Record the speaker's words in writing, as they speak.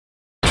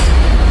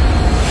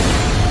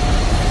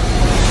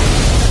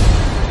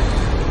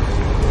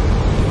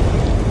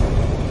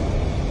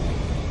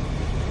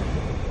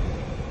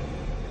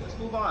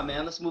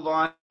let's move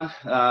on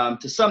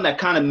to something that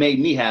kind of made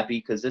me happy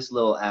because this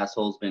little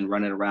asshole's been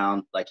running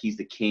around like he's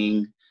the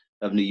king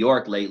of New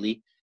York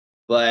lately.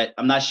 But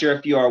I'm not sure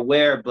if you are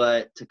aware,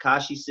 but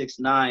Tekashi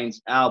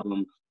 6ix9ine's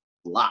album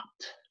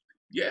flopped.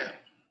 Yeah.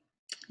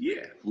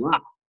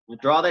 Flopped.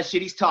 After all that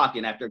shit he's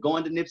talking, after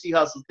going to Nipsey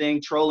Hussle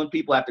thing, trolling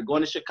people, after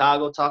going to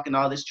Chicago, talking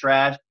all this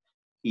trash,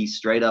 he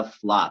straight up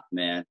flopped,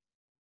 man.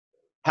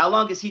 How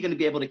long is he going to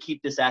be able to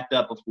keep this act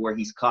up before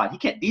he's caught? He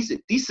can't.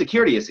 These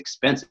security is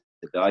expensive,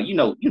 dog. You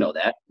know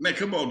that. Man,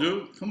 come on,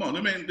 dude. Come on.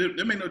 Them ain't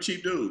no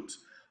cheap dudes.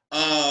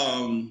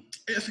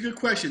 It's a good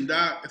question,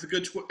 Doc. It's a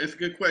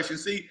good question.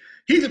 See,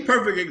 he's a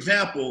perfect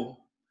example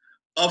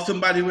of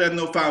somebody who has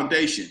no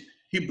foundation.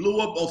 He blew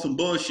up on some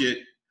bullshit,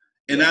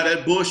 and now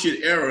that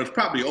bullshit era is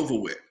probably over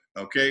with.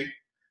 Okay,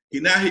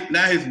 now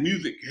his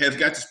music has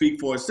got to speak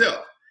for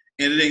itself,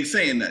 and it ain't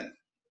saying nothing.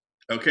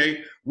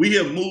 Okay, we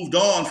have moved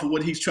on from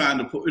what he's trying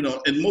to put. You know,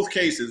 in most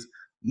cases,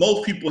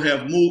 most people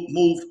have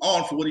moved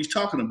on from what he's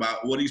talking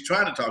about, what he's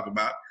trying to talk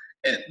about,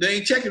 and they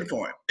ain't checking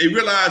for him. They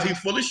realize he's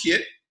full of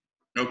shit.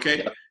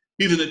 Okay,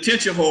 he's an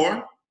attention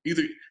whore.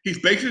 He's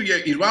basically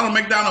he's Ronald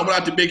McDonald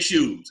without the big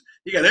shoes.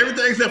 He got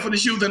everything except for the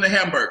shoes and the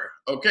hamburger.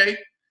 Okay,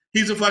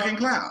 he's a fucking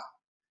clown.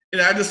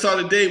 And I just saw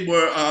the day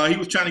where he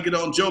was trying to get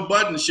on Joe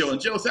Budden's show,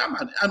 and Joe said, "I'm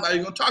not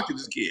even gonna talk to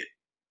this kid.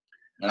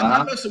 I'm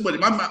not messing with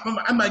him.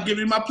 I'm not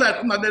giving him my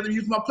platform. I'm not letting him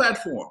use my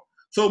platform."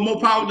 So more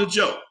power to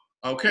Joe.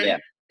 Okay. Yeah.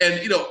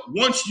 And you know,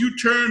 once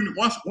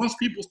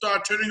people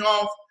start turning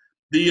off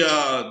the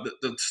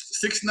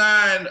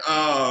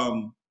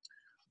 6ix9ine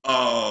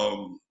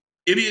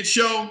idiot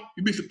show,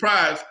 you'd be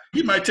surprised.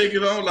 He might take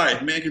his own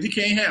life, man, because he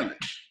can't handle it.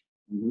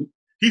 Mm-hmm.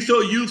 He's so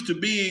used to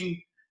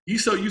being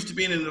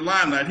in the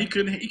limelight. He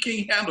can't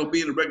handle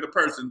being a regular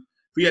person.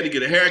 If he had to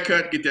get a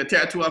haircut, get that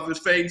tattoo off his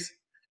face,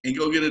 and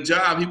go get a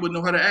job, he wouldn't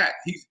know how to act.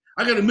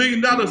 I got $1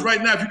 million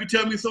right now. If you could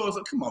tell me so, it's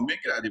like, come on, man,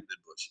 get out of here with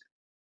that bullshit.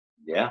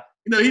 Yeah.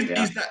 You know,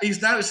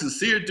 he's not a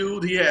sincere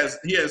dude. He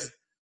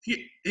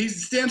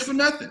stands for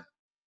nothing.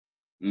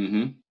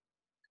 Mm-hmm.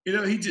 You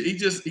know,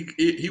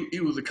 he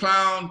was a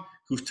clown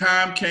whose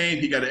time came.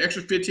 He got an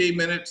extra 15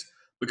 minutes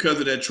because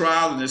of that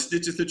trial and the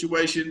Stitcher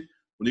situation.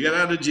 When he got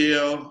out of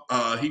jail,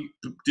 he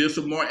did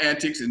some more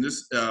antics, and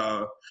this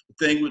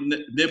thing with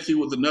Nipsey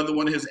was another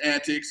one of his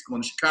antics,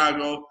 going to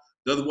Chicago,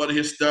 another one of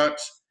his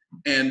stunts,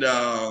 and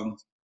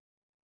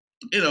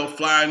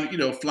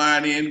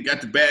flying in, got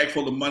the bag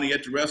full of money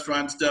at the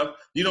restaurant and stuff.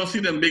 You don't see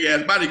them big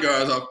ass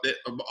bodyguards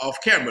off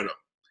camera though.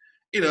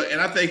 You know,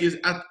 and I think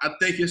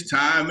his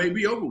time may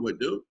be over with,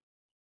 dude.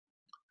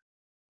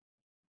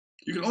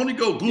 You can only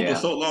go Google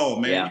so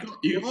long, man. Yeah.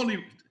 You can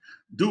only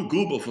do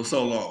Google for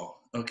so long.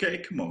 Okay,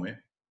 come on, man.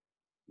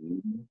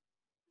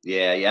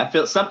 Yeah. I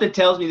feel something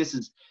tells me this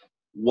is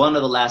one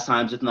of the last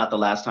times, if not the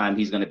last time,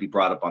 he's going to be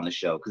brought up on the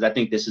show, because I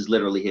think this is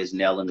literally his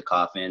nail in the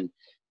coffin.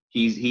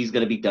 He's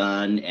going to be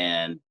done,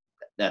 and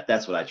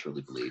that's what I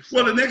truly believe. So.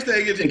 Well, the next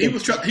thing is he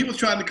was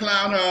trying to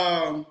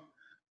clown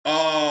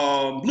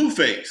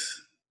Blueface,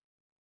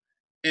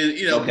 and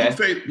you know,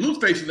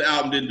 Blueface's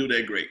album didn't do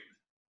that great.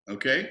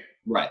 Okay,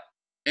 right.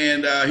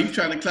 And he's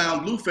trying to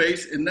clown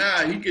Blueface, and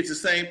now he gets the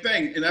same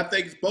thing. And I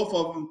think both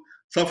of them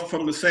suffer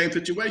from the same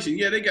situation.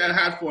 Yeah, they got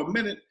hot for a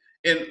minute,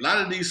 and a lot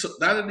of these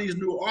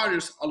new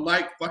artists are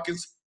like fucking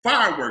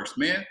fireworks,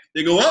 man.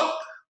 They go up,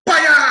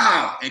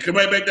 fire, and come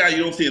right back down.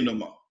 You don't see them no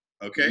more.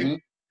 Okay,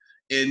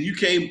 and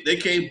they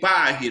came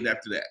by here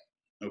after that.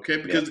 Okay,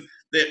 because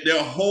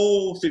their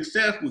whole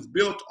success was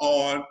built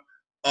on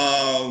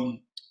a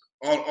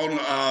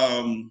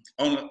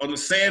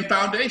sand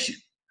foundation.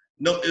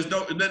 There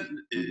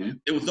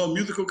was no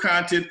musical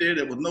content there.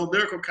 There was no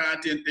lyrical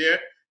content there.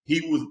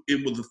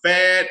 It was a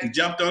fad. He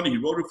jumped on it. He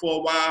wrote it for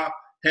a while,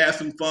 had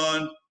some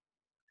fun,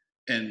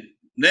 and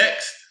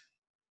next.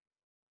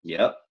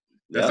 Yep.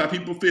 That's how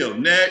people feel.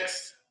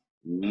 Next.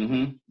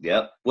 Mm-hmm.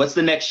 Yep. What's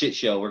the next shit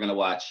show we're gonna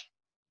watch?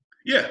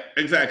 Yeah,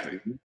 exactly.